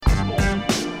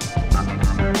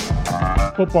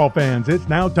football fans, it's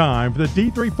now time for the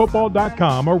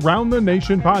D3Football.com Around the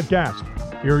Nation podcast.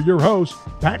 Here are your hosts,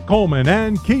 Pat Coleman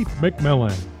and Keith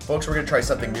McMillan. Folks, we're going to try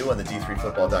something new on the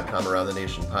D3Football.com Around the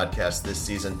Nation podcast this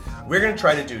season. We're going to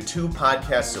try to do 2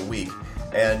 podcasts a week,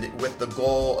 and with the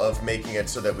goal of making it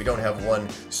so that we don't have one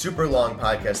super long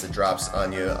podcast that drops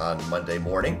on you on Monday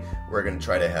morning. We're going to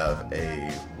try to have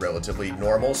a relatively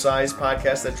normal size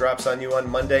podcast that drops on you on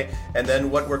Monday, and then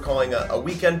what we're calling a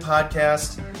weekend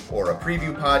podcast or a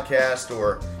preview podcast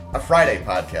or a Friday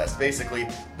podcast. Basically,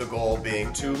 the goal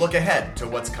being to look ahead to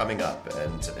what's coming up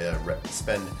and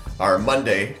spend our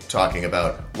Monday talking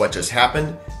about what just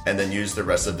happened and then use the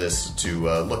rest of this to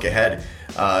look ahead.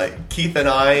 Keith and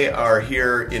I are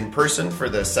here in person for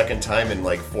the second time in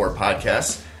like 4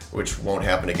 podcasts, which won't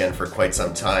happen again for quite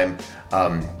some time.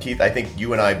 Keith, I think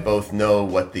you and I both know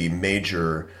what the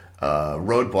major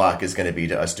roadblock is going to be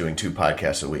to us doing 2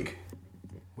 podcasts a week.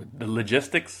 The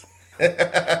logistics?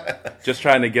 Just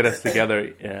trying to get us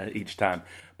together each time.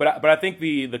 But I think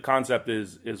the concept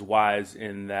is wise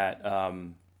in that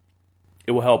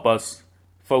it will help us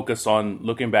focus on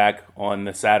looking back on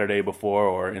the Saturday before,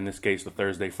 or in this case, the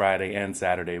Thursday, Friday, and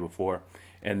Saturday before,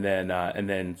 and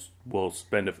then we'll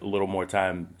spend a little more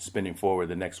time spending forward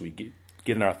the next week,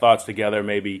 getting our thoughts together,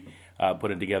 maybe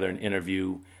putting together an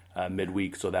interview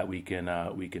midweek so that we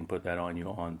can put that on you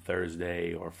on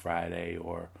Thursday or Friday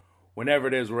or whenever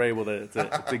it is we're able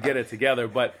to get it together,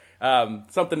 but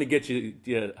something to get you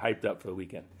hyped up for the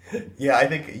weekend. Yeah, I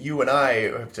think you and I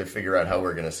have to figure out how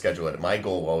we're going to schedule it. My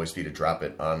goal will always be to drop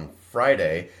it on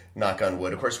Friday, knock on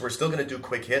wood. Of course, we're still going to do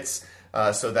quick hits,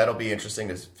 so that'll be interesting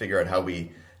to figure out how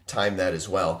we time that as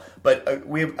well. But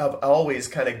we have always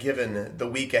kind of given the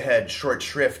week ahead short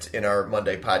shrift in our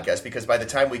Monday podcast, because by the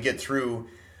time we get through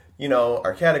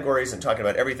our categories and talking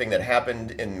about everything that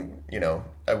happened in,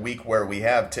 a week where we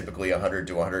have typically 100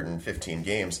 to 115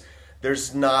 games,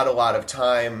 there's not a lot of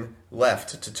time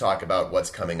left to talk about what's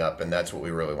coming up, and that's what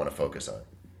we really want to focus on.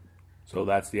 So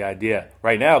that's the idea.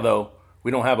 Right now, though,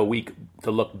 we don't have a week to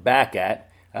look back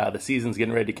at. The season's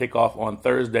getting ready to kick off on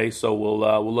Thursday, so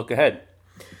we'll look ahead.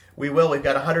 We will. We've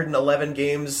got 111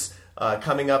 games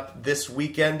coming up this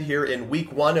weekend here in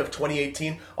week 1 of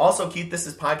 2018. Also, Keith, this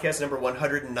is podcast number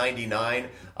 199.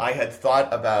 I had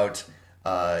thought about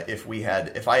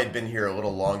if I had been here a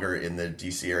little longer in the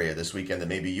DC area this weekend, that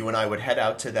maybe you and I would head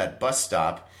out to that bus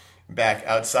stop back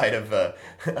outside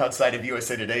of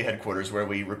USA Today headquarters, where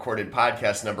we recorded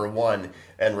podcast number 1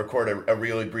 and record a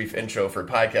really brief intro for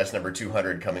podcast number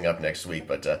 200 coming up next week.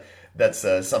 But that's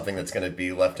something that's going to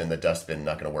be left in the dustbin,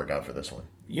 not going to work out for this one.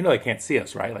 They can't see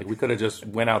us, right? Like, we could have just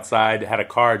went outside, had a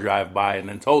car drive by, and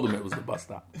then told them it was the bus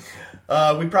stop.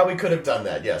 We probably could have done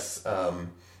that, yes.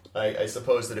 I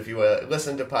suppose that if you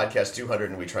listen to podcast 200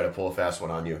 and we try to pull a fast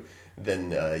one on you,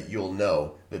 then you'll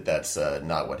know that that's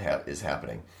not what is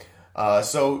happening.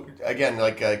 So, again,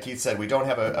 like Keith said, we don't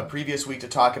have a previous week to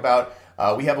talk about.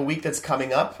 We have a week that's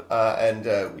coming up, and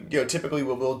typically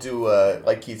we'll do,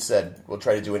 like Keith said, we'll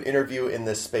try to do an interview in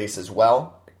this space as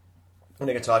well. I'm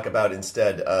going to talk about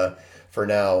instead, for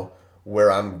now,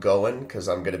 where I'm going, because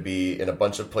I'm going to be in a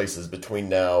bunch of places between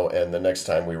now and the next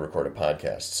time we record a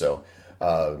podcast. So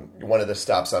one of the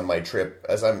stops on my trip,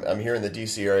 as I'm here in the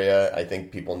DC area, I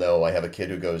think people know I have a kid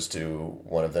who goes to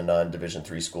one of the non-Division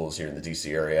III schools here in the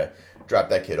DC area. Dropped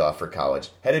that kid off for college.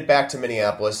 Headed back to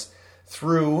Minneapolis,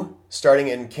 starting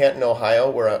in Canton,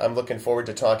 Ohio, where I'm looking forward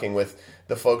to talking with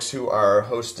the folks who are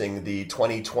hosting the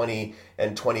 2020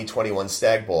 and 2021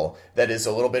 Stag Bowl. That is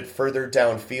a little bit further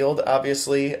downfield,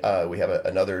 obviously. We have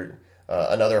another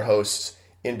host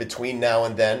in between now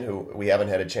and then who we haven't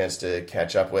had a chance to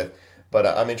catch up with. But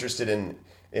I'm interested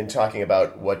in talking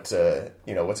about what's going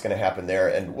to happen there.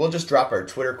 And we'll just drop our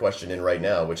Twitter question in right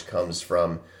now, which comes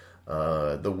from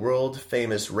the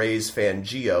world-famous Rays fan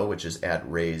Gio, which is at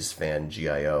Rays fan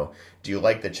Gio. Do you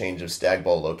like the change of Stag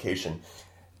Bowl location?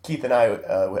 Keith and I,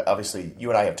 obviously, you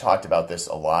and I have talked about this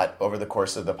a lot over the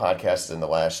course of the podcast in the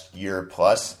last year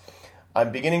plus.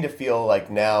 I'm beginning to feel like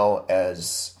now,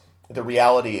 as the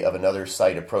reality of another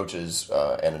site approaches,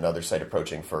 and another site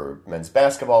approaching for men's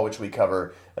basketball, which we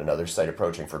cover, and another site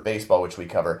approaching for baseball, which we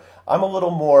cover, I'm a little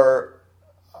more...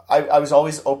 I was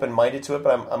always open-minded to it,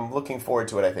 but I'm looking forward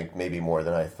to it, I think, maybe more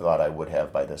than I thought I would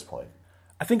have by this point.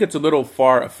 I think it's a little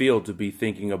far afield to be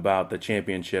thinking about the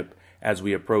championship as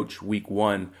we approach week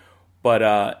 1. But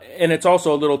and it's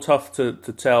also a little tough to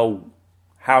tell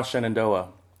how Shenandoah,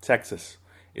 Texas,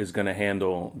 is going to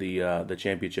handle the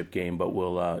championship game. But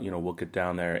we'll get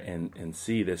down there and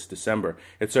see this December.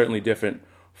 It's certainly different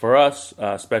for us,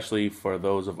 especially for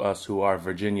those of us who are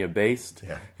Virginia based,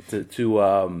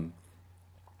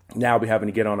 now we're having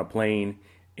to get on a plane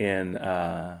in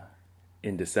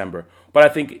December. But I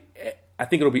think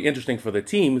it'll be interesting for the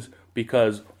teams,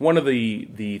 because one of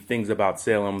the things about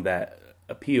Salem that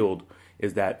appealed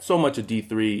is that so much of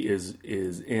D3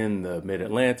 is in the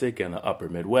Mid-Atlantic and the Upper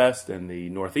Midwest and the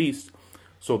Northeast.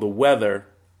 So the weather,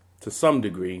 to some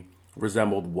degree,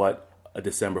 resembled what a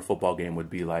December football game would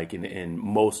be like in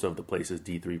most of the places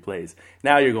D3 plays.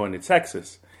 Now you're going to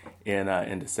Texas in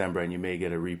December, and you may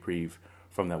get a reprieve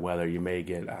from that weather. You may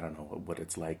get, I don't know what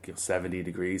it's like, 70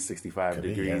 degrees, 65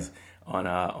 degrees on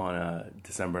a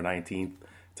December 19th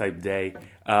type day.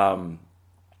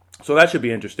 So that should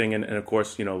be interesting. And of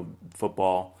course,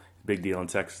 football, big deal in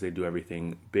Texas. They do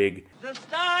everything big. The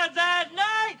stars at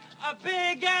night are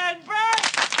big and bright.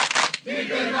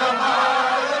 Deep in the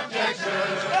heart of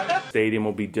Texas. Stadium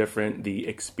will be different. The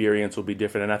experience will be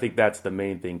different. And I think that's the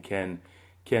main thing. Can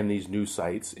these new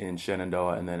sites in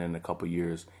Shenandoah and then in a couple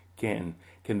years, can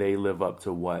they live up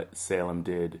to what Salem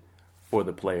did for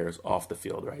the players off the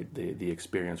field, right? The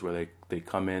experience where they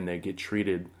come in, they get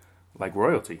treated like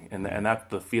royalty, and that's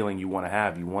the feeling you want to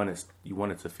have. You want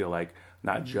it to feel like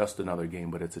not just another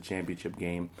game, but it's a championship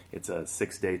game. It's a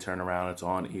 6-day turnaround. It's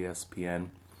on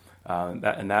ESPN.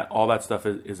 That all that stuff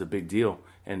is a big deal,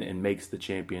 and makes the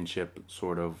championship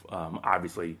sort of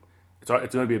obviously it's going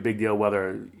to be a big deal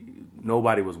whether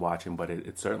nobody was watching, but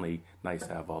it's certainly nice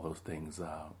to have all those things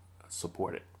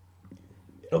supported.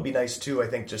 It'll be nice, too, I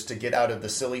think, just to get out of the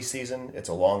silly season. It's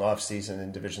a long off season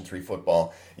in Division III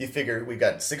football. You figure we've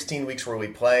got 16 weeks where we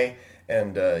play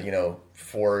and, 4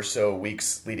 or so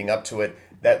weeks leading up to it.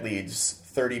 That leaves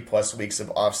 30-plus weeks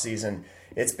of off season.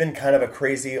 It's been kind of a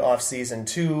crazy off season,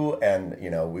 too, and,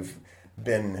 we've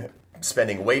been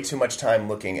spending way too much time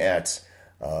looking at,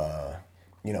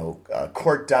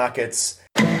 court dockets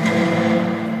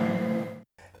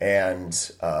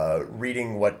and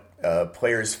reading what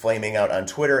players flaming out on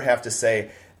Twitter have to say,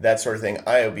 that sort of thing.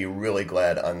 I will be really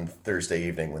glad on Thursday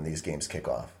evening when these games kick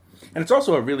off. And it's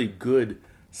also a really good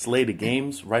slate of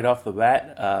games right off the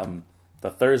bat.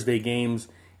 The Thursday games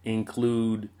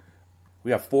include, we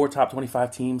have 4 top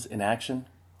 25 teams in action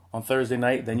on Thursday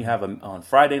night. Then you have on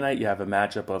Friday night, you have a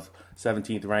matchup of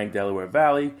 17th ranked Delaware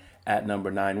Valley at number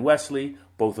 9 Wesley.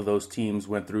 Both of those teams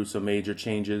went through some major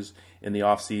changes in the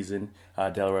offseason.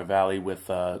 Delaware Valley with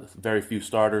very few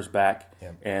starters back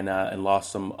and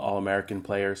lost some All-American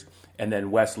players. And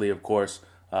then Wesley, of course,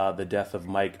 the death of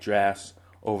Mike Drass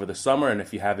over the summer. And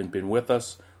if you haven't been with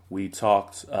us, we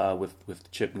talked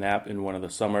with Chip Knapp in one of the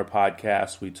summer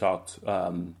podcasts.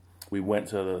 We went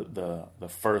to the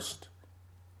first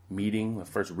meeting, the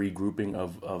first regrouping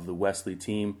of the Wesley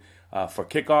team for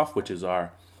kickoff, which is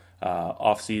our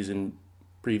off-season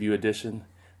preview edition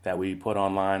that we put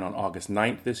online on August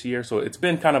 9th this year. So it's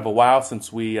been kind of a while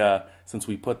since we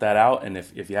put that out. And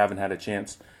if you haven't had a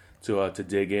chance to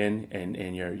dig in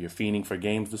and you're fiending for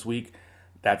games this week,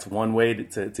 that's one way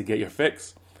to get your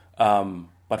fix.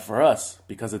 But for us,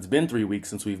 because it's been 3 weeks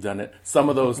since we've done it, some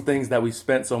of those things that we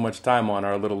spent so much time on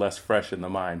are a little less fresh in the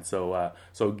mind. So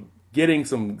getting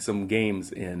some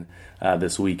games in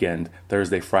this weekend,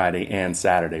 Thursday, Friday, and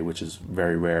Saturday, which is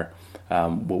very rare,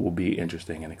 will be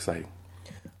interesting and exciting.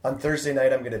 On Thursday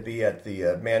night, I'm going to be at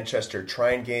the Manchester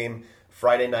Trine game.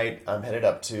 Friday night, I'm headed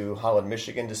up to Holland,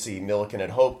 Michigan to see Milliken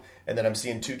at Hope. And then I'm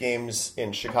seeing 2 games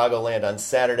in Chicagoland on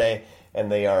Saturday,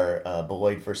 and they are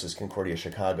Beloit versus Concordia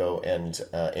Chicago and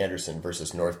Anderson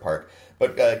versus North Park.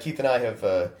 But Keith and I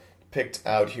have picked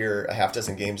out here a half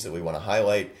dozen games that we want to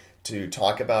highlight to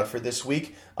talk about for this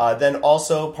week. Then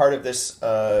also part of this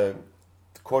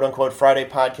quote-unquote Friday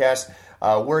podcast,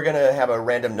 we're going to have a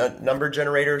random number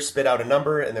generator spit out a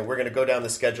number, and then we're going to go down the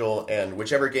schedule, and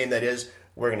whichever game that is,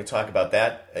 we're going to talk about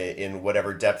that in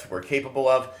whatever depth we're capable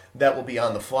of. That will be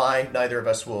on the fly. Neither of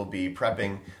us will be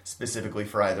prepping specifically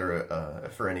for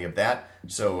for any of that.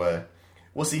 So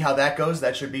we'll see how that goes.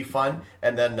 That should be fun.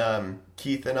 And then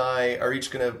Keith and I are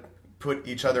each going to put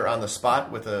each other on the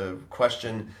spot with a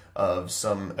question of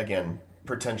some, again,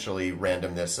 potentially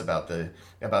randomness about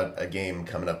a game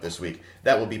coming up this week.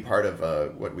 That will be part of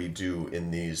what we do in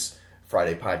these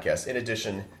Friday podcasts, in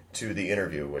addition to the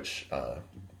interview, which,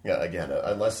 again,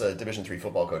 unless a Division III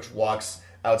football coach walks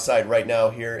outside right now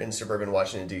here in suburban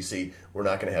Washington, D.C., we're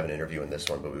not going to have an interview in this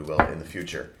one, but we will in the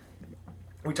future.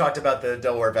 We talked about the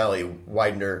Delaware Valley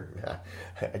Widener.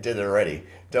 I did it already.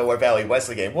 Delaware Valley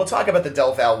Wesley game. We'll talk about the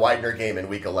Del Val Widener game in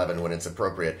Week 11 when it's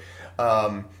appropriate.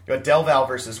 Del Val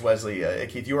versus Wesley.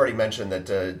 Keith, you already mentioned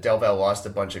that Del Val lost a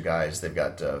bunch of guys. They've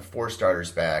got 4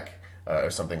 starters back,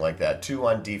 or something like that. 2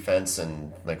 on defense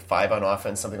and 5 on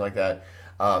offense, something like that.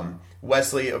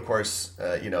 Wesley, of course,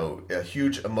 a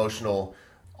huge emotional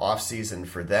off season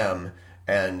for them,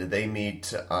 and they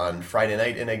meet on Friday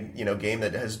night in a game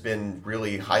that has been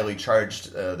really highly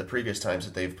charged the previous times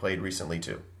that they've played recently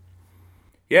too.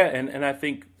 Yeah, and I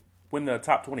think when the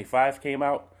top 25 came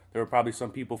out, there were probably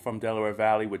some people from Delaware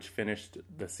Valley, which finished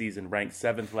the season ranked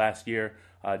 7th last year,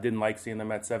 didn't like seeing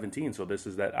them at 17. So this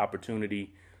is that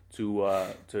opportunity to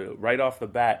right off the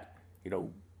bat,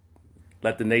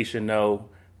 let the nation know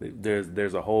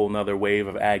there's a whole nother wave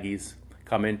of Aggies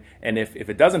coming. And if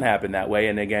it doesn't happen that way,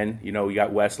 and again, you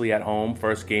got Wesley at home,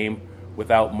 first game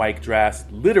without Mike Drass,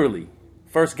 literally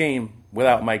first game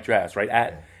without Mike Drass, right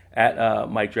at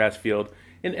Mike Drass Field.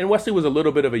 And Wesley was a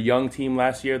little bit of a young team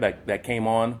last year that came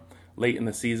on late in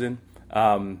the season.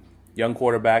 Young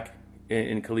quarterback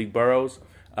in Khalid Burrows.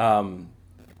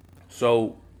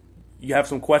 So you have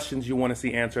some questions you want to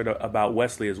see answered about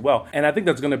Wesley as well. And I think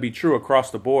that's going to be true across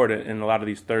the board in a lot of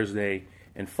these Thursday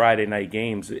and Friday night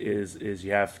games is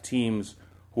you have teams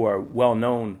who are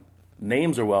well-known,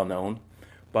 names are well-known,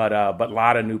 but a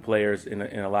lot of new players in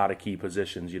a lot of key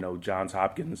positions. Johns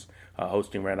Hopkins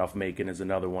hosting Randolph-Macon is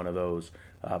another one of those.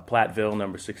 Platteville,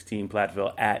 number 16,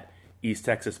 Platteville at East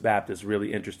Texas Baptist,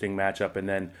 really interesting matchup. And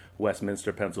then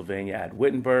Westminster, Pennsylvania at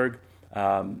Wittenberg,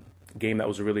 game that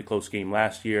was a really close game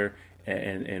last year.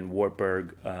 And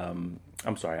Wartburg,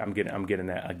 I'm sorry, I'm getting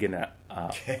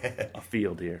a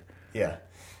field here. Yeah.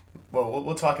 Well,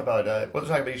 we'll talk about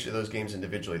each of those games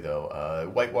individually, though.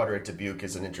 Whitewater at Dubuque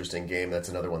is an interesting game. That's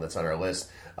another one that's on our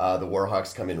list. The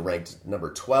Warhawks come in ranked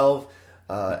number 12.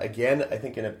 Again, I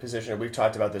think in a position, we've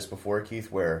talked about this before,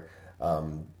 Keith, where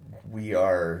we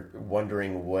are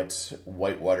wondering what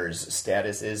Whitewater's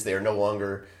status is. They are no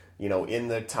longer, in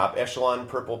the top echelon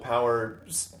Purple Power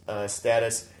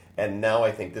status, and now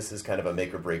I think this is kind of a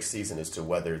make or break season as to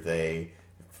whether they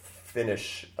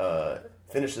finish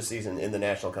the season in the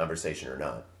national conversation or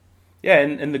not. Yeah,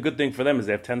 and the good thing for them is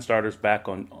they have 10 starters back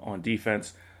on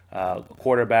defense,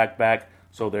 quarterback back,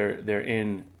 so they're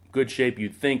in good shape.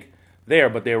 You'd think there,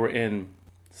 but they were in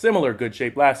similar good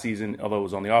shape last season, although it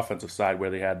was on the offensive side where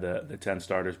they had the 10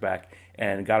 starters back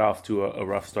and got off to a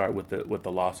rough start with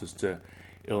the losses to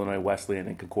Illinois Wesleyan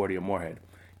and Concordia Moorhead.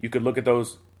 You could look at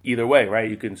those either way, right?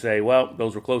 You can say, well,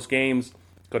 those were close games.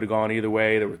 Could have gone either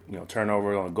way. There were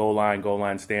turnover on the goal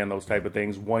line stand, those type of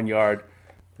things. 1 yard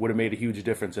would have made a huge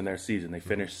difference in their season. They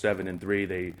finished 7-3.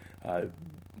 They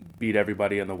beat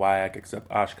everybody in the WIAC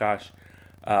except Oshkosh.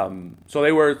 So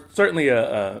they were certainly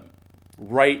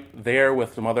right there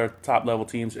with some other top-level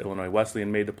teams. Illinois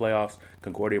Wesleyan made the playoffs.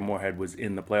 Concordia Moorhead was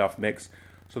in the playoff mix.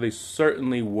 So they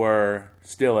certainly were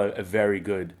still a very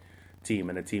good team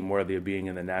and a team worthy of being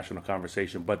in the national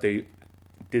conversation. But they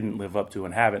didn't live up to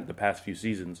and haven't the past few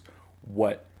seasons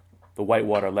what the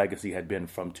Whitewater legacy had been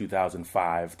from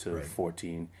 2005 to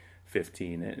 14,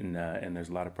 15, and there's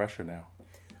a lot of pressure now.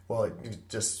 Well,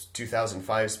 just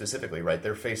 2005 specifically, right?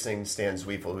 They're facing Stan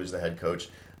Zwiefel, who's the head coach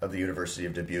of the University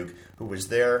of Dubuque, who was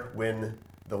there when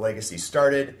the legacy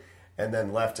started and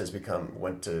then left, didn't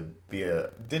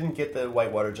get the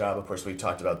Whitewater job. Of course, we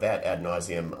talked about that ad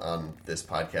nauseum on this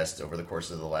podcast over the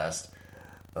course of the last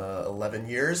 11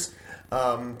 years.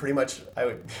 Pretty much,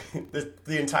 the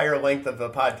entire length of the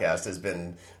podcast has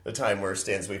been the time where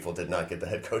Stan Zwiefel did not get the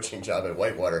head coaching job at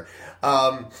Whitewater.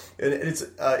 And it's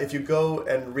if you go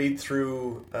and read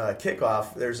through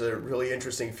Kickoff, there's a really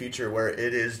interesting feature where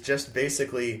it is just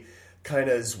basically kind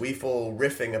of Zwiefel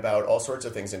riffing about all sorts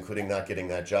of things, including not getting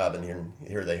that job. And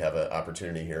here they have an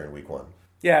opportunity here in week 1.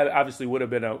 Yeah, it obviously would have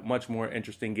been a much more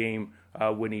interesting game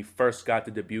when he first got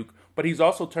to Dubuque. But he's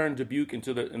also turned Dubuque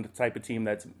into the type of team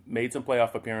that's made some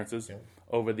playoff appearances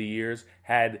over the years,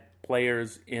 had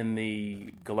players in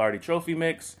the Gagliardi Trophy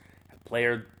mix,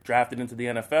 player drafted into the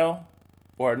NFL,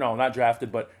 or no, not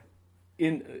drafted, but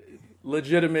in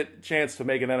legitimate chance to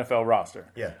make an NFL roster.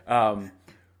 Yeah.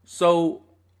 So,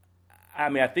 I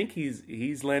mean, I think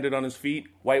he's landed on his feet.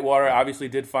 Whitewater obviously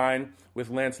did fine with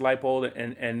Lance Leipold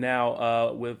and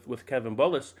now with Kevin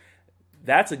Bullis.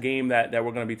 That's a game that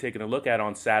we're going to be taking a look at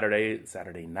on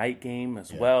Saturday night game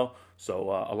as well.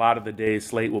 So a lot of the day's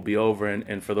slate will be over.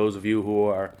 And for those of you who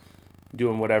are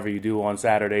doing whatever you do on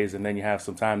Saturdays and then you have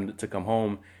some time to come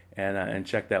home and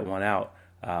check that one out,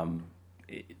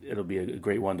 it'll be a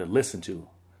great one to listen to,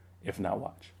 if not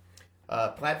watch.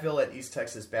 Platteville at East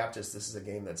Texas Baptist. This is a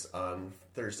game that's on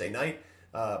Thursday night.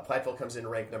 Platteville comes in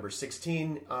ranked number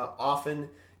 16. Often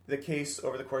the case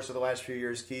over the course of the last few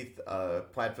years, Keith.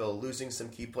 Platteville losing some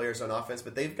key players on offense,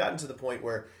 but they've gotten to the point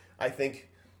where I think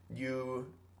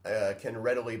you can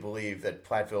readily believe that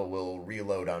Platteville will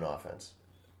reload on offense.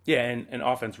 Yeah, and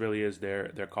offense really is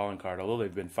their calling card. Although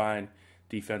they've been fine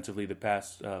defensively the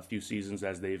past few seasons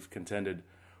as they've contended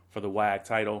the WIAC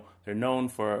title. They're known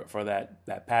for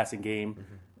that passing game.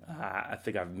 I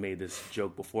think I've made this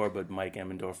joke before, but Mike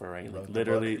Emmendorfer, right, like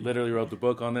literally wrote the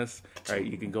book on this. Right,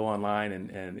 you can go online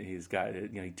and he's got,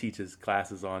 he teaches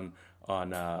classes on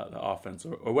the offense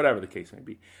or whatever the case may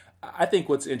be. I think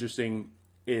what's interesting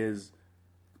is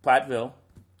Platteville.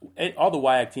 All the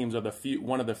WIAC teams are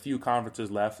one of the few conferences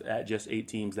left at just 8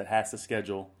 teams that has to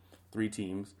schedule 3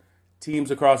 teams. Teams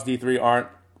across D3 aren't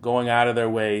going out of their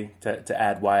way to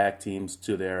add WIAC teams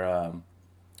to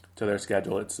their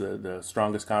schedule. It's the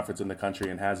strongest conference in the country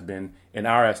and has been, in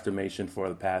our estimation, for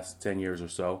the past 10 years or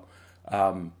so.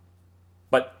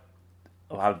 But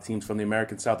a lot of teams from the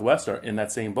American Southwest are in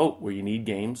that same boat where you need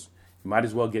games. You might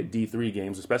as well get D3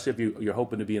 games, especially if you're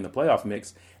hoping to be in the playoff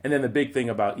mix. And then the big thing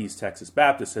about East Texas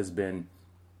Baptist has been,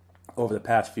 over the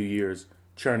past few years,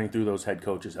 churning through those head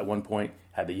coaches. At one point,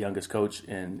 had the youngest coach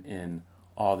in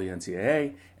all the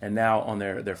NCAA, and now on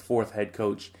their 4th head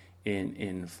coach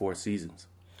in 4 seasons.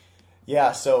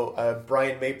 Yeah, so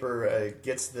Brian Maper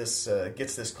gets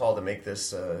this call to make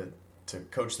this to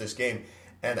coach this game,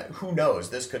 and who knows?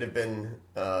 This could have been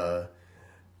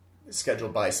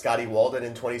scheduled by Scotty Walden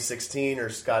in 2016 or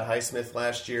Scott Highsmith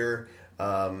last year.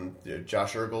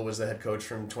 Josh Ergel was the head coach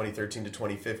from 2013 to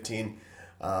 2015.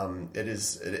 It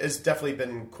has definitely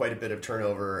been quite a bit of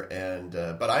turnover, and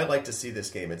but I like to see this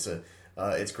game.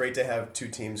 It's great to have 2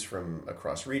 teams from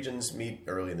across regions meet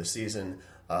early in the season.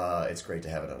 It's great to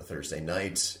have it on a Thursday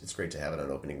night. It's great to have it on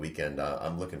opening weekend.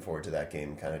 I'm looking forward to that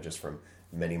game, kind of just from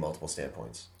multiple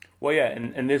standpoints. Well, yeah,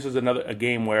 and this is a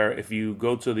game where if you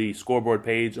go to the scoreboard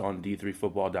page on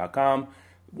d3football.com,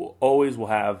 we'll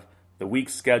have the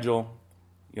week's schedule.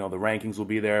 The rankings will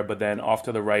be there, but then off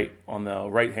to the right, on the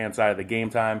right-hand side of the game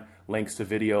time, links to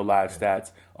video, live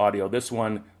stats, audio. This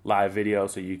one, live video,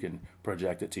 so you can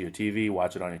project it to your TV,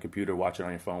 watch it on your computer, watch it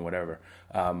on your phone, whatever.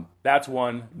 That's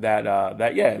one that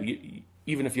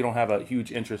even if you don't have a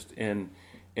huge interest in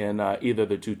either of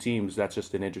the 2 teams, that's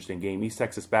just an interesting game. East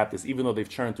Texas Baptist, even though they've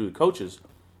churned through the coaches,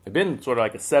 they've been sort of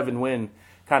like a 7-win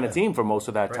kind of team for most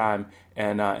of that time,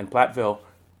 and Platteville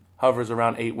hovers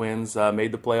around 8 wins,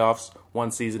 made the playoffs one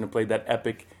season and played that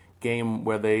epic game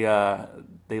where they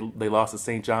lost to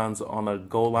St. John's on the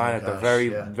goal line at the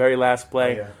very last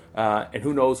play. And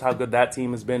who knows how good that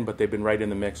team has been, but they've been right in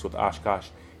the mix with Oshkosh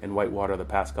and Whitewater the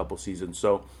past couple seasons.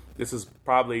 So this is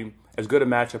probably as good a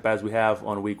matchup as we have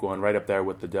on week 1, right up there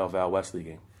with the Del Val Wesley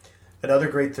game. Another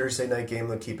great Thursday night game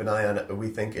to keep an eye on, we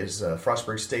think, is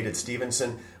Frostburg State at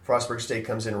Stevenson. Frostburg State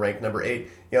comes in ranked number 8.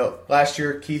 Last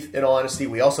year, Keith, in all honesty,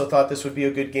 we also thought this would be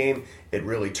a good game. It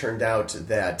really turned out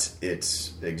that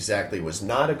it exactly was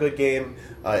not a good game.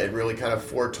 It really kind of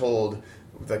foretold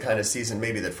the kind of season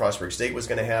maybe that Frostburg State was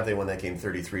going to have. They won that game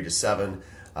 33-7.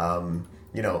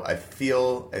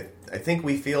 I think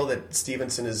we feel that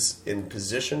Stevenson is in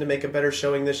position to make a better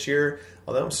showing this year.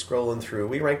 Although I'm scrolling through,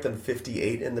 we ranked them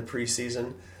 58 in the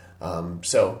preseason.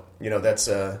 That's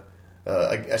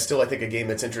I think a game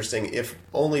that's interesting, if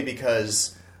only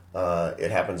because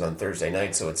it happens on Thursday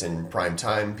night, so it's in prime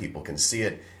time. People can see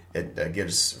it. It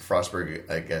gives Frostburg,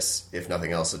 I guess, if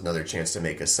nothing else, another chance to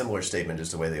make a similar statement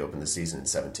as the way they opened the season in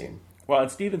 2017. Well,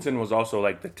 and Stevenson was also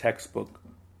like the textbook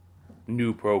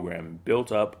new program,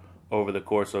 built up over the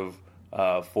course of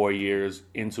 4 years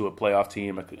into a playoff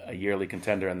team, a yearly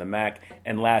contender in the MAC,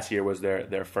 and last year was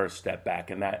their first step back.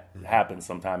 And that happens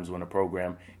sometimes when a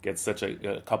program gets such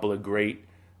a couple of great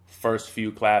first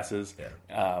few classes,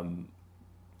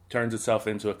 turns itself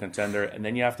into a contender, and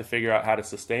then you have to figure out how to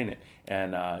sustain it.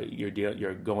 And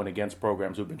you're going against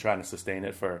programs who've been trying to sustain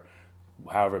it for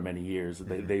however many years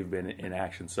they've been in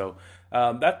action. So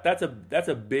that's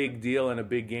a big deal and a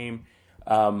big game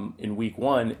in week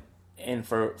 1. And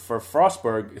for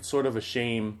Frostburg, it's sort of a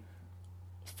shame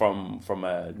from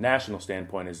a national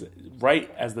standpoint. Is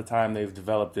right as the time they've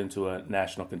developed into a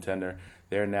national contender,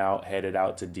 they're now headed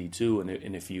out to D2.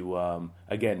 And if you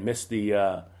again missed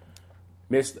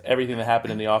everything that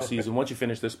happened in the offseason, once you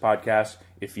finish this podcast,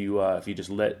 if you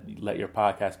just let your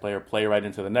podcast player play right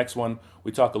into the next one,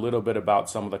 we talk a little bit about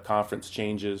some of the conference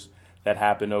changes that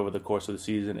happened over the course of the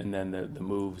season, and then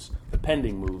the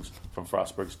pending moves from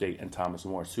Frostburg State and Thomas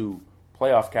More, two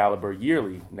playoff caliber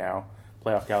yearly now,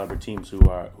 playoff caliber teams who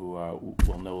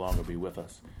will no longer be with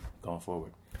us going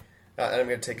forward. And I'm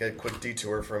going to take a quick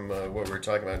detour from what we were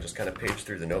talking about and just kind of page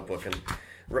through the notebook and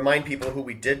remind people who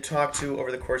we did talk to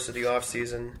over the course of the off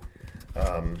season.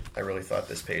 I really thought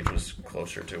this page was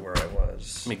closer to where I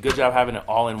was. I mean, good job having it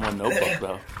all in one notebook,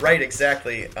 though. Right,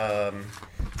 exactly.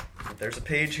 There's a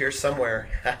page here somewhere.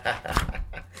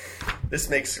 This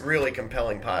makes really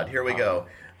compelling pod. Here we go.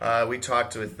 We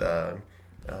talked with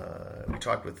We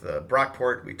talked with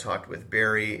Brockport. We talked with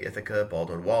Barry, Ithaca,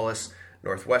 Baldwin-Wallace,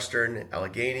 Northwestern,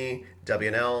 Allegheny,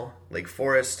 W&L, Lake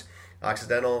Forest,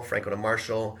 Occidental, Franklin and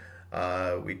Marshall.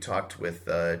 We talked with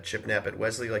Chip Knapp at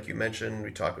Wesley, like you mentioned.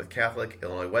 We talked with Catholic,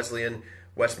 Illinois Wesleyan,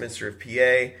 Westminster of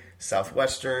PA,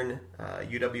 Southwestern,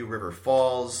 UW River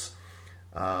Falls,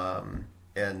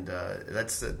 and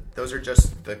those are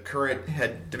just the current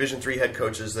Division III head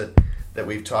coaches that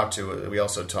we've talked to. We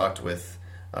also talked with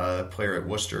a player at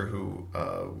Worcester who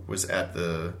was at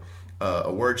the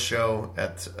award show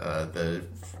at the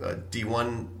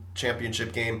D1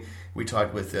 championship game. We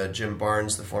talked with Jim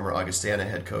Barnes, the former Augustana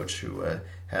head coach, who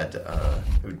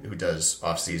does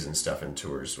off-season stuff and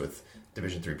tours with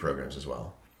Division III programs as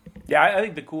well. Yeah, I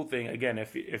think the cool thing, again,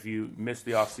 if you missed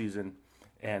the off-season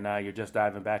and you're just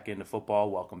diving back into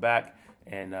football, welcome back,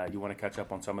 and you want to catch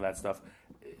up on some of that stuff.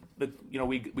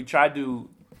 We tried to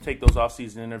take those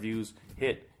off-season interviews,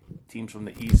 hit teams from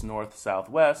the East, North, South,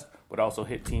 West, but also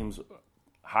hit teams,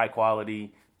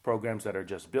 high-quality programs that are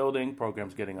just building,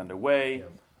 programs getting underway,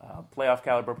 playoff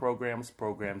caliber programs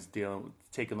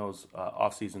taking those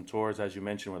off-season tours, as you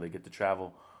mentioned, where they get to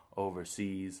travel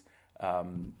overseas,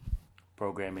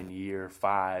 program in year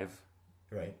 5,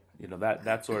 right?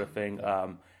 That sort of thing.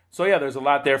 So yeah, there's a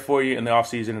lot there for you in the off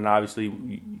season, and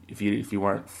obviously, if you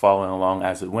weren't following along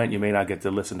as it went, you may not get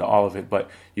to listen to all of it, but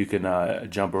you can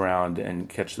jump around and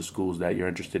catch the schools that you're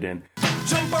interested in.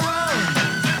 Jump around,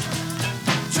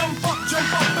 jump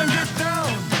up and get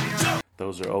down.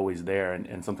 Those are always there,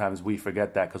 and sometimes we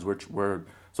forget that because we're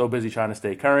so busy trying to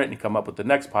stay current and come up with the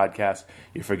next podcast.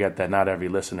 You forget that not every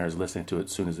listener is listening to it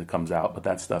as soon as it comes out, but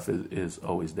that stuff is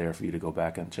always there for you to go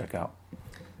back and check out.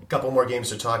 A couple more games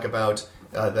to talk about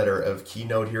that are of key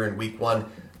note here in Week 1.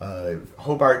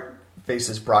 Hobart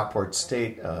faces Brockport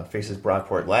State, faces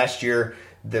Brockport last year.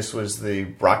 This was the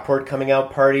Brockport coming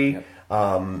out party. Yep.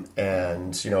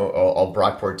 And all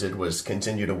Brockport did was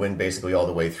continue to win basically all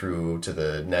the way through to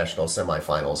the national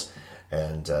semifinals.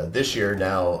 And this year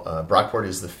now, Brockport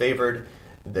is the favored.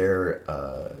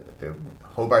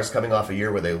 Hobart's coming off a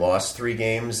year where they lost 3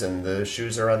 games, and the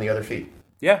shoes are on the other feet.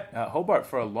 Yeah, Hobart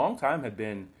for a long time had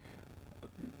been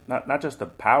not just a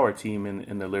power team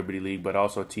in the Liberty League, but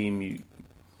also a team you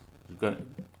going to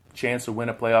chance to win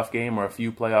a playoff game or a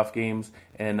few playoff games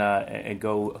and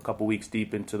go a couple weeks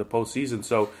deep into the postseason.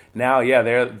 So now, yeah,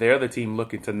 they're the team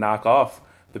looking to knock off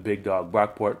the big dog.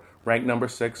 Brockport ranked number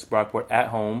 6. Brockport at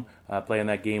home, playing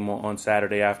that game on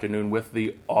Saturday afternoon with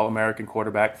the All-American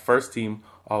quarterback, first team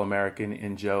All-American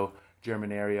in Joe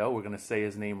Germinario. We're going to say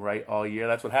his name right all year.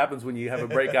 That's what happens when you have a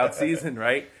breakout season,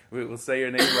 right? We'll say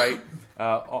your name right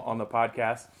on the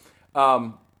podcast.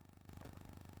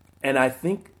 And I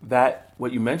think that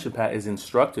what you mentioned, Pat, is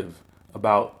instructive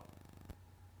about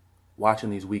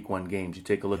watching these Week 1 games. You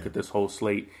take a look at this whole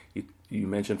slate. You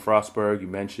mentioned Frostburg. You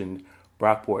mentioned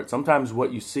Brockport. Sometimes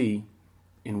what you see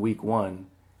in Week 1,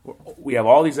 we have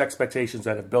all these expectations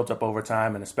that have built up over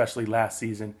time, and especially last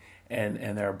season,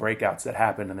 and there are breakouts that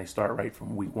happen, and they start right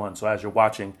from Week 1. So as you're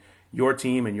watching your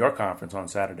team and your conference on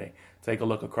Saturday, take a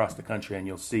look across the country, and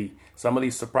you'll see some of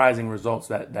these surprising results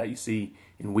that you see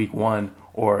in Week 1,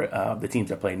 or the teams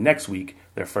that play next week,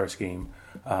 their first game.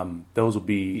 Those will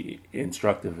be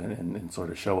instructive and sort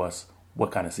of show us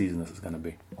what kind of season this is going to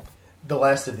be. The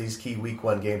last of these key Week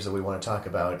 1 games that we want to talk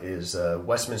about is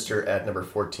Westminster at number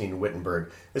 14,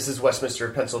 Wittenberg. This is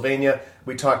Westminster, Pennsylvania.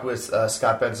 We talked with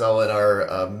Scott Benzel in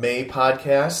our May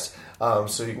podcast,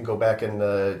 so you can go back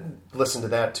and listen to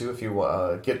that too if you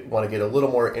want to get a little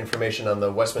more information on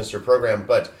the Westminster program.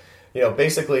 But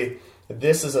basically,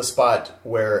 this is a spot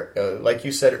where, like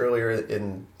you said earlier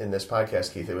in this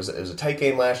podcast, Keith, it was a tight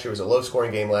game last year. It was a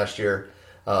low-scoring game last year.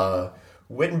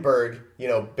 Wittenberg,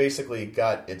 basically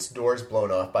got its doors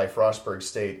blown off by Frostburg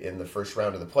State in the first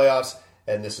round of the playoffs,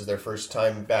 and this is their first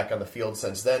time back on the field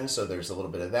since then, so there's a little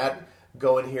bit of that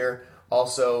going here.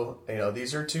 Also,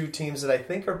 these are 2 teams that I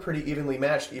think are pretty evenly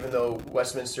matched, even though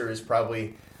Westminster is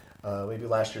probably, maybe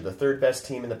last year, the 3rd best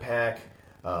team in the pack.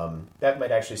 That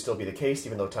might actually still be the case,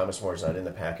 even though Thomas Moore's not in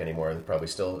the pack anymore. They're probably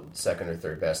still 2nd or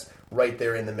 3rd best. Right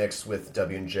there in the mix with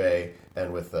W&J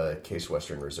and with Case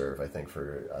Western Reserve, I think,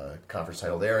 for conference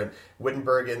title there. And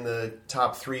Wittenberg in the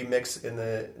top 3 mix in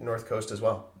the North Coast as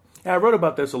well. Yeah, I wrote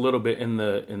about this a little bit in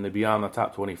the Beyond the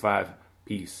Top 25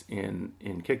 piece in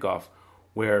Kickoff,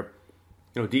 where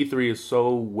D3 is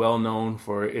so well known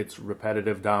for its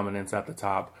repetitive dominance at the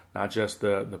top. Not just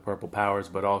the Purple Powers,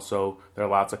 but also there are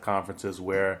lots of conferences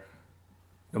where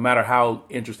no matter how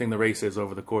interesting the race is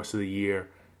over the course of the year,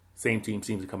 same team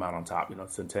seems to come out on top.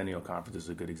 Centennial Conference is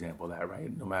a good example of that,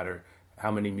 right? No matter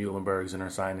how many Muhlenbergs and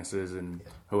Ursinuses and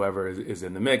whoever is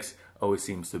in the mix always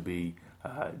seems to be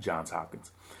Johns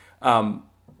Hopkins.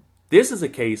 This is a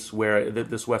case where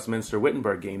this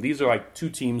Westminster-Wittenberg game, these are like two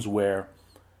teams where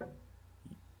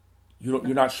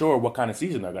you're not sure what kind of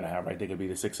season they're going to have, right? They could be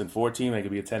the 6-4 team, they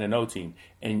could be a 10-0 team,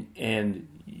 and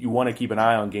you want to keep an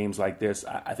eye on games like this.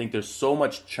 I think there's so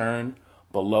much churn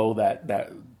below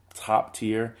that top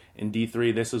tier in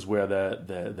D3. This is where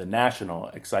the national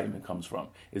excitement comes from.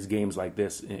 Is games like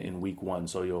this in week one.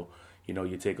 So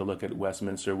you take a look at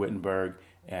Westminster, Wittenberg,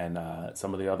 and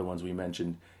some of the other ones we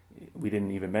mentioned. We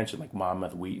didn't even mention like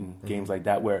Monmouth, Wheaton, games like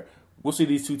that where we'll see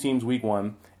these two teams week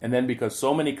one, and then because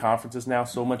so many conferences now,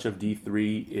 so much of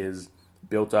D3 is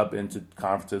built up into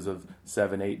conferences of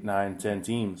 7, 8, 9, 10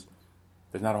 teams.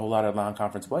 There's not a whole lot of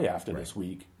non-conference play after this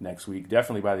week, next week.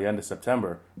 Definitely by the end of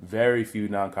September, very few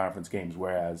non-conference games,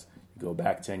 whereas you go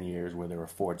back 10 years where there were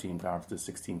 4-team conferences,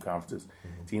 6-team conferences.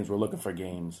 Teams were looking for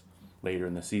games later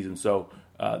in the season. So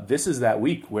this is that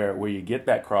week where you get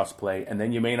that cross-play, and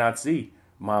then you may not see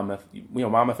Monmouth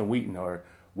and Wheaton or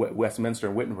Westminster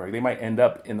and Wittenberg. They might end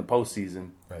up in the postseason,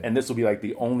 and this will be like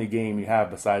the only game you have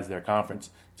besides their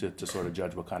conference to sort of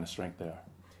judge what kind of strength they are.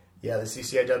 Yeah, the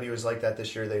CCIW is like that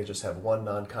this year. They just have one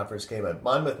non-conference game.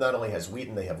 Monmouth not only has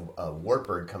Wheaton, they have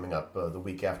Wartburg coming up the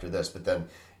week after this, but then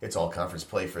it's all conference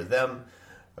play for them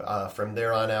from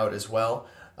there on out as well.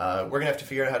 We're going to have to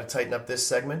figure out how to tighten up this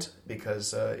segment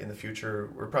because in the future,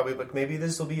 maybe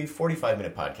this will be a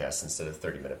 45-minute podcast instead of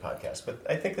 30-minute podcast. But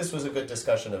I think this was a good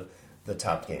discussion of the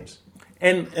top games.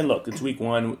 And look, it's week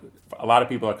one. A lot of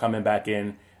people are coming back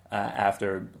in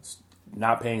after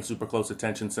not paying super close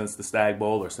attention since the Stag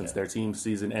Bowl or since their team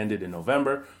season ended in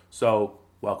November. So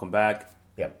welcome back.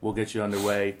 Yep. We'll get you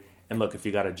underway. And look, if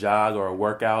you got a jog or a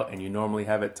workout and you normally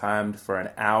have it timed for an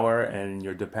hour and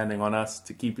you're depending on us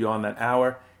to keep you on that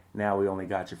hour, now we only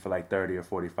got you for like 30 or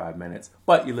 45 minutes.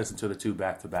 But you listen to the two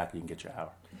back-to-back, you can get your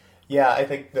hour. Yeah, I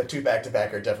think the two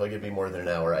back-to-back are definitely going to be more than an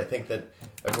hour. I think that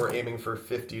if we're aiming for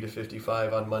 50 to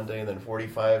 55 on Monday and then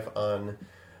 45 on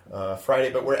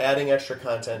Friday, but we're adding extra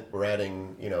content. We're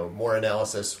adding, more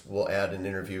analysis. We'll add an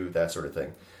interview, that sort of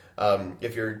thing.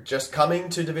 If you're just coming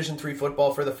to Division III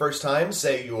football for the first time,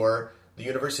 say you're the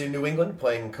University of New England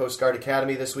playing Coast Guard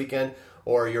Academy this weekend,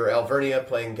 or you're Alvernia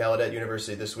playing Gallaudet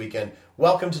University this weekend,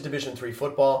 welcome to Division III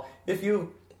football. If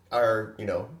you are,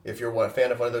 if you're a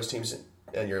fan of one of those teams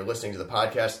and you're listening to the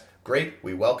podcast, great,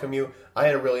 we welcome you. I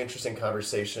had a really interesting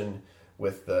conversation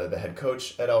with the head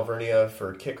coach at Alvernia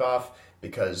for kickoff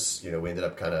because, we ended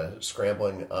up kind of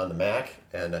scrambling on the Mac,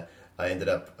 and I ended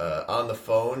up on the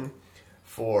phone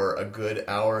for a good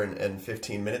hour and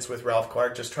 15 minutes with Ralph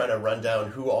Clark, just trying to run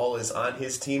down who all is on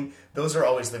his team. Those are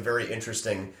always the very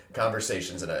interesting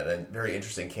conversations and very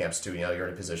interesting camps too. You're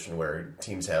in a position where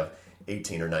teams have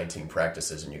 18 or 19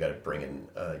 practices, and you got to bring in,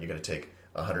 you got to take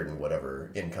 100 and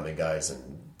whatever incoming guys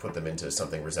and put them into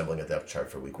something resembling a depth chart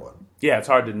for week one. Yeah, it's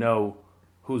hard to know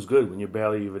who's good when you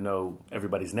barely even know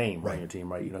everybody's name on your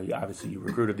team, right? Obviously you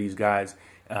recruited these guys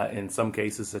in some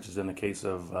cases, such as in the case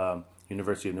of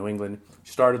University of New England.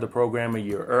 Started the program a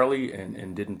year early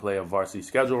and didn't play a varsity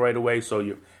schedule right away, so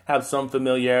you have some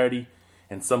familiarity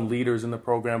and some leaders in the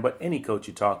program. But any coach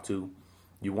you talk to,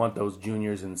 you want those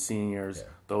juniors and seniors,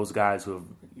 those guys who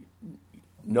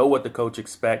know what the coach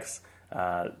expects,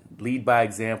 lead by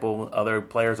example. Other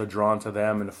players are drawn to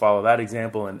them and to follow that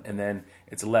example, and then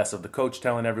it's less of the coach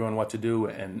telling everyone what to do,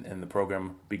 and the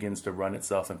program begins to run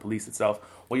itself and police itself.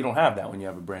 Well, you don't have that when you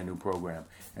have a brand new program.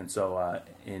 And so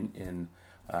in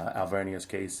Alvernia's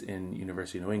case, in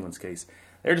University of New England's case,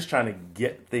 they're just trying to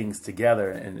get things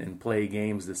together and play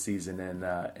games this season.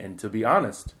 And to be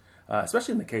honest,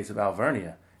 especially in the case of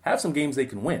Alvernia, have some games they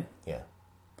can win. Yeah.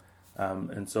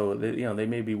 And so they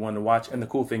may be one to watch. And the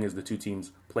cool thing is the two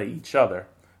teams play each other,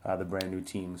 the brand new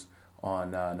teams,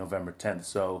 on November 10th.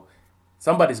 So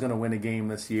somebody's going to win a game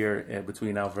this year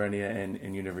between Alvernia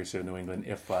and University of New England,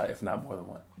 if not more than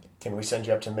one. Can we send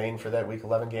you up to Maine for that Week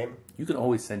 11 game? You can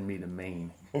always send me to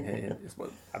Maine.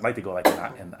 I'd like to go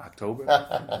in October,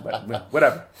 but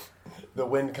whatever. The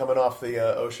wind coming off the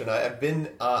ocean. I've been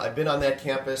on that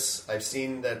campus. I've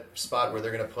seen that spot where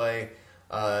they're going to play.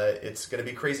 It's going to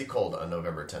be crazy cold on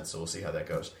November 10th, so we'll see how that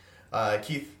goes.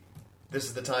 Keith, this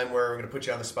is the time where we're going to put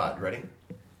you on the spot. You ready?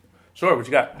 Sure. What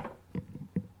you got?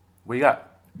 What you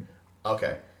got?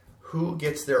 Okay. Who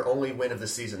gets their only win of the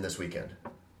season this weekend?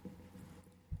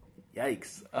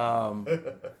 Yikes.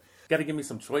 Got to give me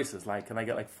some choices. Like, can I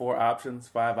get 4 options,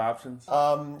 5 options?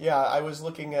 Yeah, I was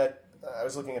looking at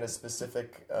a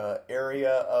specific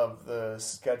area of the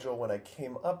schedule when I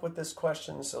came up with this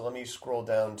question. So let me scroll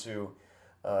down to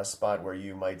a spot where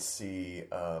you might see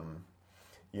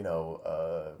you're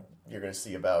going to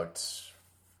see about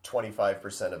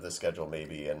 25% of the schedule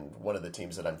maybe, and one of the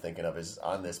teams that I'm thinking of is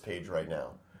on this page right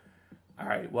now. All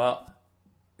right. Well,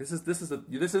 this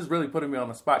is really putting me on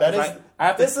the spot.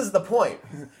 This is the point.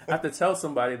 I have to tell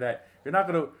somebody that you're not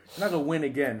gonna win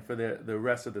again for the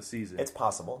rest of the season. It's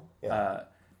possible. Yeah.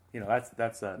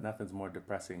 That's nothing's more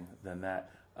depressing than that.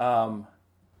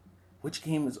 Which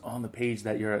game is on the page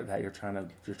that you're trying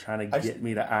to get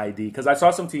me to ID? Because I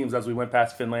saw some teams as we went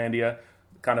past Finlandia,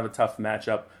 kind of a tough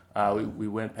matchup. We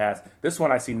went past this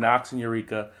one. I see Knox and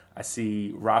Eureka. I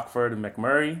see Rockford and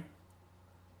McMurray.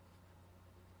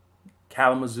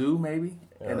 Kalamazoo, maybe,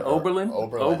 and Oberlin.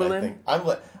 Oberlin.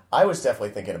 I was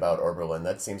definitely thinking about Oberlin.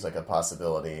 That seems like a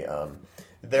possibility.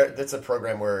 That's a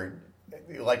program where,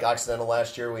 like Occidental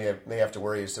last year, we may have to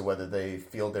worry as to whether they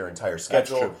field their entire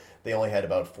schedule. That's true. They only had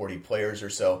about 40 players or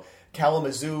so.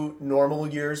 Kalamazoo, normal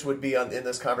years would be in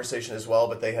this conversation as well,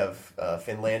 but they have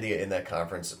Finlandia in that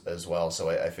conference as well. So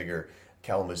I figure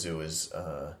Kalamazoo is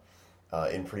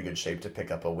in pretty good shape to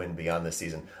pick up a win beyond this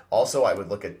season. Also, I would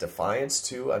look at Defiance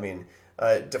too. I mean,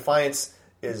 Defiance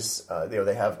is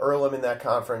they have Earlham in that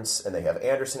conference and they have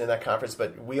Anderson in that conference,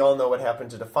 but we all know what happened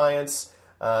to Defiance.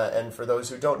 And for those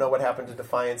who don't know what happened to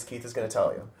Defiance, Keith is going to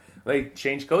tell you. They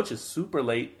changed coaches super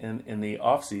late in the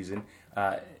offseason.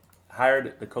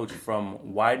 Hired the coach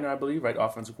from Widener, I believe, right?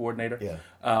 Offensive coordinator. Yeah.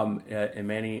 And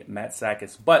Matt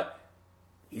Sackis. But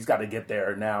he's got to get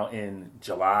there now in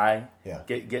July. Yeah.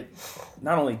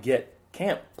 Not only get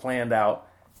camp planned out,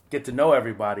 get to know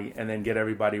everybody, and then get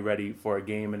everybody ready for a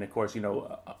game. And, of course,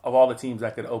 of all the teams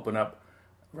that could open up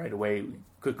right away,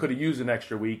 could have used an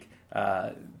extra week.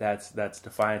 That's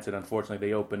Defiance, and unfortunately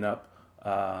they open up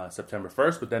September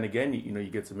 1st. But then again, you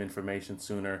get some information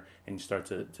sooner, and you start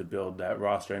to build that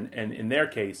roster. And in their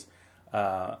case,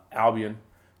 Albion,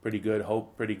 pretty good.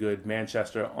 Hope, pretty good.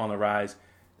 Manchester on the rise.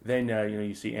 Then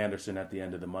you see Anderson at the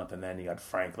end of the month, and then you got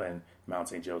Franklin, Mount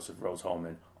St. Joseph,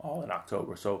 Rose-Hulman, all in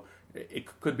October. So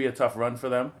it could be a tough run for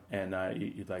them, and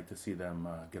you'd like to see them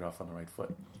get off on the right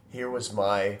foot. Here was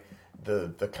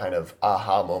the kind of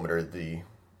aha moment, or the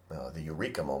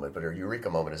eureka moment, but a eureka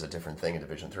moment is a different thing in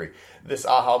Division III. This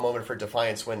aha moment for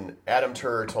Defiance when Adam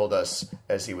Turer told us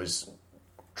as he was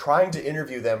trying to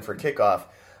interview them for kickoff,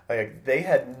 they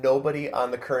had nobody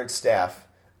on the current staff,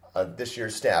 this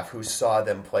year's staff, who saw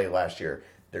them play last year.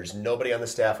 There's nobody on the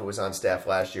staff who was on staff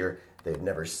last year. They'd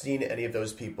never seen any of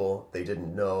those people. They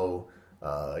didn't know,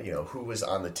 who was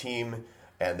on the team,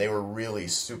 and they were really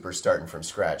super starting from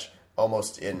scratch,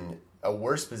 almost in a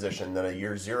worse position than a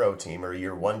year zero team or a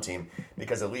year one team,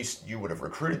 because at least you would have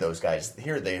recruited those guys.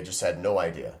 Here, they just had no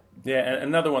idea. Yeah, and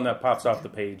another one that pops off the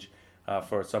page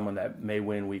for someone that may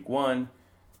win week one,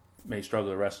 may struggle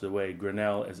the rest of the way.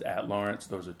 Grinnell is at Lawrence.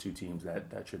 Those are two teams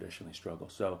that traditionally struggle.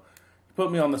 So you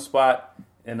put me on the spot,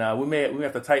 and we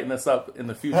have to tighten this up in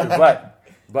the future,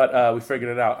 but we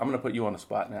figured it out. I'm going to put you on the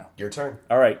spot now. Your turn.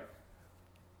 All right.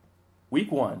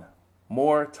 Week one.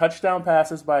 More touchdown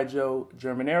passes by Joe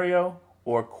Germinario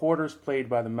or quarters played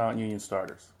by the Mount Union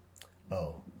starters?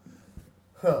 Oh.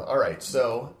 All right.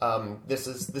 So this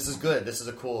is good. This is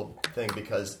a cool thing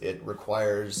because it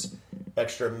requires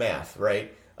extra math,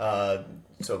 right?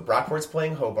 So Brockport's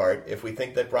playing Hobart. If we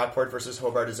think that Brockport versus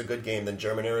Hobart is a good game, then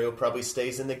Germinario probably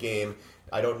stays in the game.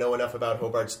 I don't know enough about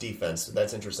Hobart's defense.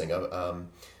 That's interesting.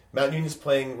 Mount Union's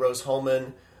playing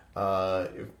Rose-Hulman.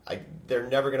 They're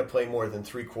never going to play more than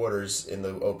 3 quarters in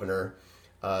the opener.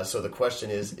 So the question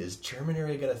is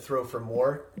Germinario going to throw for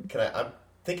more? I'm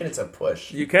thinking it's a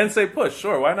push. You can say push,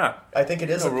 sure. Why not? I think it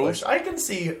is No a rules. push. I can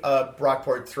see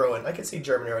Brockport throwing. I can see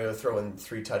Germinario throwing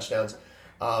 3 touchdowns.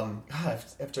 I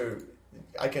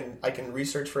can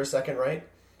research for a second, right?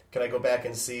 Can I go back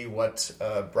and see what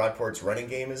Brockport's running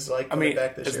game is like coming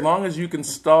back this year? As long as you can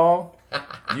stall,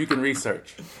 you can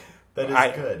research. That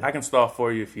is good. I can stall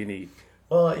for you if you need.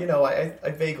 Well,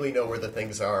 I vaguely know where the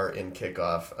things are in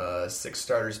kickoff. 6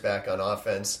 starters back on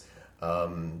offense.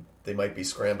 They might be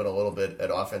scrambling a little bit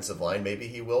at offensive line. Maybe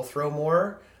he will throw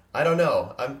more. I don't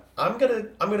know. I'm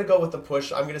gonna go with the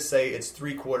push. I'm gonna say it's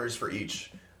 3 quarters for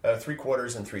each. 3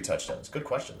 quarters and 3 touchdowns. Good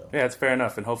question though. Yeah, it's fair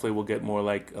enough, and hopefully we'll get more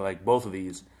like both of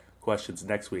these questions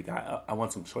next week. I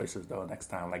want some choices though next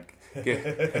time.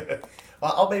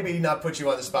 I'll maybe not put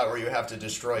you on the spot where you have to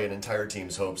destroy an entire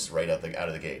team's hopes right out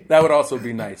of the gate. That would also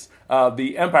be nice.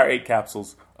 The Empire 8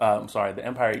 capsules, the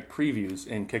Empire 8 previews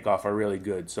in Kickoff are really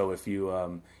good. So if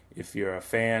you're a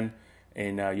fan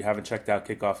and you haven't checked out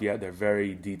Kickoff yet, they're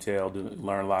very detailed.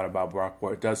 Learn a lot about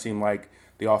Brockport. It does seem like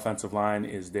the offensive line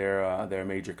is their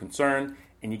major concern,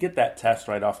 and you get that test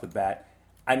right off the bat.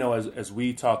 I know as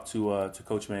we talked to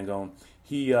Coach Mangone,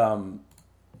 he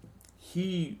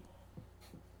he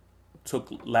took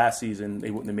last season, they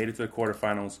made it to the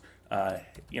quarterfinals.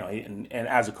 And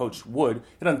as a coach would,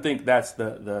 he doesn't think that's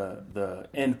the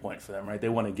end point for them, right? They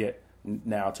want to get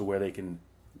now to where they can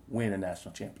win a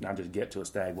national championship, not just get to a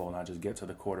Stag Bowl, not just get to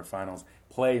the quarterfinals,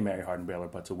 play Mary Hardin Baylor,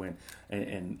 but to win,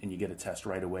 and you get a test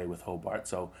right away with Hobart.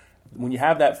 So when you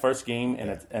have that first game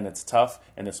and it's tough,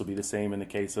 and this will be the same in the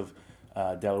case of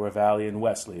Delaware Valley and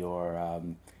Wesley, or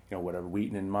whatever,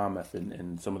 Wheaton and Monmouth,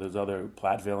 and some of those other,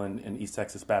 Platteville and East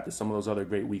Texas Baptist, some of those other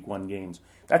great week 1 games.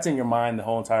 That's in your mind the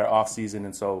whole entire offseason,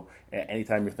 and so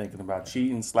anytime you're thinking about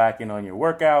cheating, slacking on your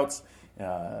workouts,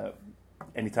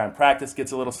 anytime practice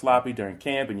gets a little sloppy during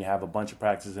camp and you have a bunch of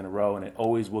practices in a row and it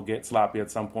always will get sloppy at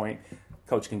some point,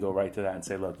 coach can go right to that and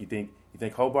say, look, you think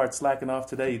Hobart's slacking off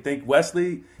today? You think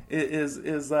Wesley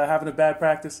is having a bad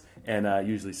practice? And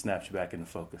usually snaps you back into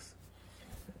focus.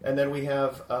 And then we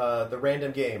have the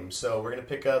random game. So we're going to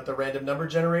pick out the random number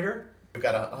generator. We've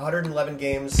got 111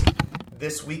 games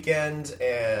this weekend,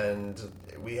 and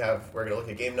we're going to look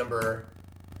at game number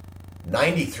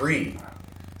 93.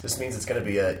 This means it's going to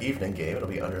be an evening game. It'll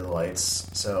be under the lights.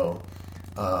 So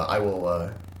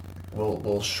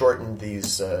we'll shorten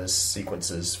these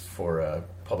sequences for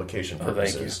publication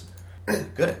purposes. Thank you.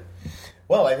 Good.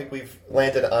 Well, I think we've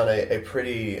landed on a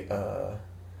pretty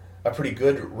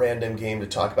good random game to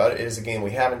talk about. It is a game we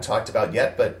haven't talked about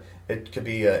yet, but it could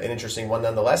be an interesting one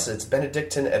nonetheless. It's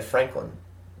Benedictine at Franklin.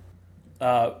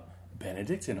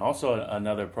 Benedictine, also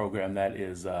another program that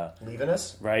is leaving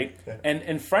us, right? Yeah.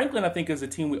 And Franklin, I think, is a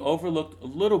team we overlooked a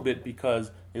little bit because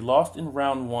they lost in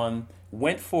round 1,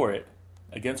 went for it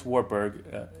against Wartburg,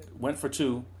 went for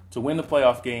 2 to win the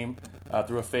playoff game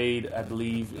through a fade, I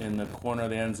believe, in the corner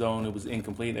of the end zone. It was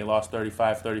incomplete. They lost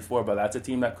 35-34, but that's a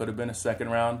team that could have been a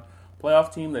second-round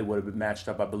playoff team. They would have been matched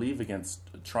up, I believe, against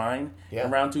Trine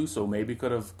in round 2, so maybe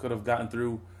could have gotten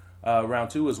through round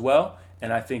 2 as well.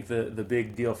 And I think the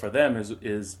big deal for them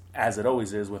is as it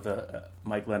always is with a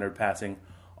Mike Leonard passing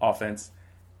offense,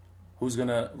 who's going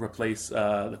to replace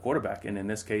the quarterback? And in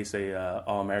this case, a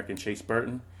All-American Chase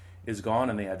Burton is gone,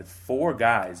 and they had 4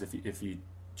 guys. If you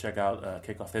check out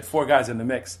kickoff, they had 4 guys in the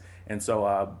mix, and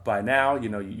so by now,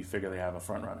 you figure they have a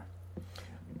front runner.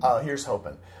 Here's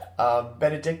hoping.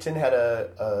 Benedictine had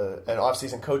an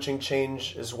off-season coaching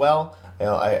change as well.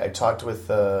 I talked with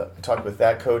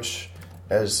that coach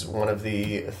as one of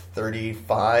the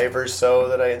 35 or so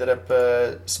that I ended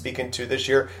up speaking to this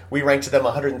year. We ranked them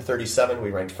 137.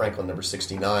 We ranked Franklin number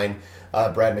 69.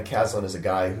 Brad McCaslin is a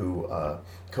guy who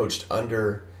coached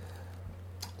under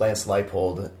Lance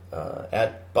Leipold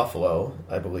at Buffalo,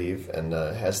 I believe, and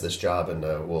has this job and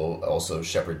will also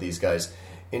shepherd these guys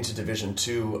into Division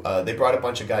II. They brought a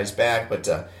bunch of guys back, but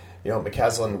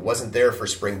McCaslin wasn't there for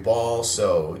spring ball,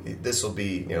 so this will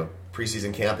be,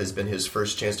 preseason camp has been his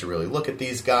first chance to really look at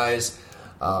these guys,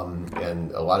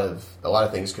 and a lot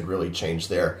of things could really change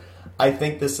there. I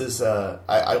think this is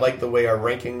I like the way our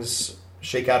rankings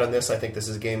shake out on this. I think this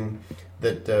is a game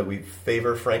that we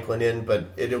favor Franklin in,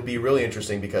 but it'll be really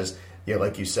interesting because,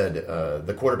 like you said,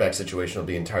 the quarterback situation will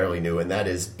be entirely new, and that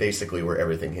is basically where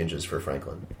everything hinges for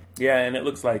Franklin. Yeah, and it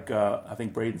looks like I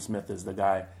think Braden Smith is the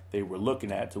guy they were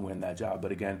looking at to win that job.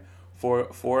 But again,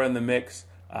 four in the mix.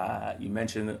 You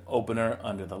mentioned the opener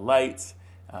under the lights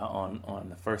on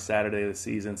the first Saturday of the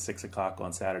season, 6 o'clock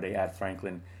on Saturday at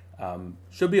Franklin.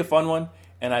 Should be a fun one,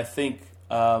 and I think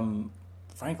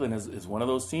Franklin is one of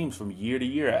those teams from year to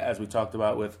year, as we talked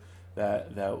about with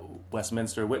that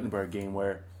Westminster-Wittenberg game,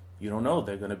 where you don't know.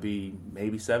 They're going to be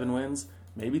maybe 7 wins,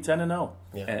 maybe 10-0.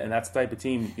 Yeah. And that's the type of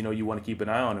team, you want to keep an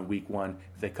eye on in week 1.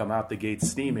 If they come out the gates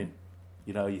steaming,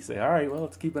 you say, all right, well,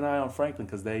 let's keep an eye on Franklin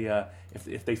because they,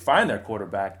 if they find their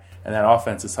quarterback and that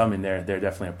offense is humming, they're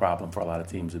definitely a problem for a lot of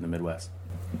teams in the Midwest.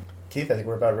 Keith, I think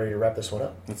we're about ready to wrap this one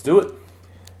up. Let's do it.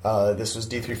 This was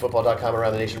D3Football.com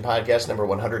Around the Nation podcast, number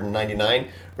 199,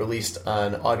 released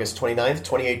on August 29th,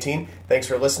 2018. Thanks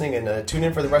for listening, and tune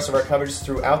in for the rest of our coverage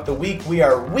throughout the week. We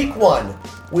are week 1.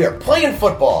 We are playing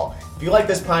football. If you like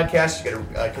this podcast, you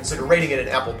got to consider rating it in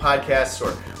Apple Podcasts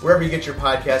or wherever you get your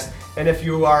podcast. And if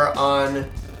you are on,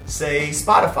 say,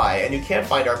 Spotify and you can't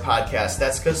find our podcast,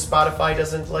 that's because Spotify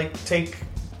doesn't take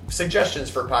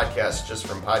suggestions for podcasts just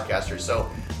from podcasters. So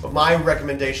my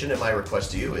recommendation and my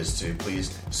request to you is to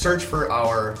please search for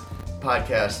our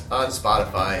podcast on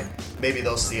Spotify. Maybe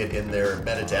they'll see it in their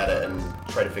metadata and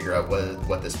try to figure out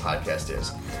what this podcast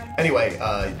is. Anyway,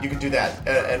 you can do that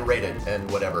and rate it and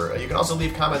whatever. You can also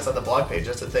leave comments on the blog page.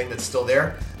 That's a thing that's still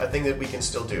there, a thing that we can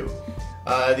still do.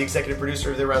 The executive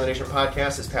producer of the Around the Nation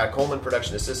podcast is Pat Coleman.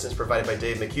 Production assistance provided by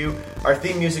Dave McHugh. Our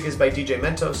theme music is by DJ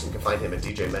Mentos. You can find him at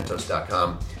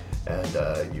djmentos.com.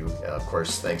 And you, of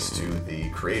course, thanks to the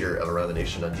creator of Around the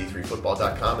Nation on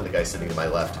D3Football.com and the guy sitting to my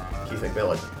left, Keith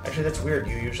McMillan. Actually, that's weird.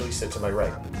 You usually sit to my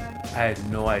right. I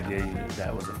had no idea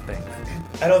that was a thing.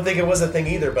 I don't think it was a thing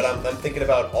either, but I'm thinking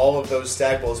about all of those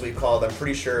Stagballs we called. I'm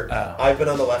pretty sure I've been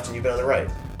on the left and you've been on the right.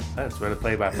 That's where the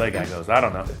play-by-play guy goes. I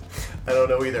don't know. I don't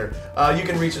know either. You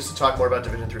can reach us to talk more about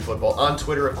Division III football on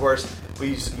Twitter, of course.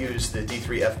 Please use the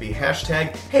D3FB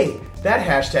hashtag. Hey, that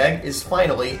hashtag is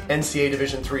finally NCAA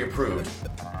Division III approved.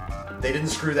 They didn't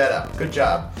screw that up. Good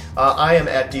job. I am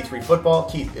at D3 Football.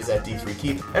 Keith is at D3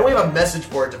 Keith. And we have a message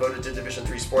board devoted to Division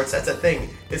III sports. That's a thing.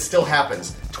 It still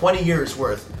happens. 20 years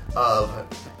worth of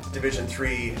Division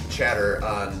III chatter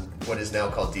on what is now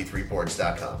called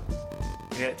D3boards.com.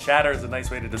 Yeah, chatter is a nice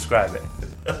way to describe it.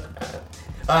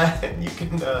 You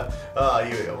can,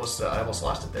 I almost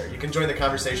lost it there. You can join the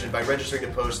conversation by registering to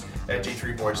post at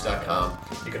D3boards.com.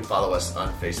 You can follow us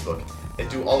on Facebook and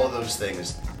do all of those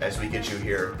things as we get you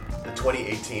here. The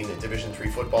 2018 Division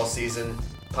III football season,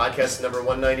 podcast number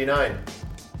 199.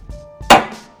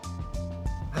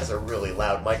 That's a really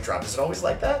loud mic drop. Is it always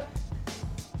like that?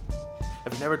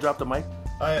 Have you never dropped a mic?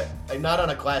 I'm not on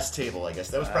a glass table, I guess.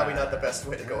 That was probably not the best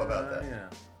way to go about that. Yeah.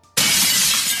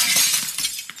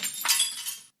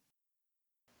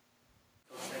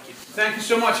 Thank you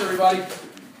so much, everybody.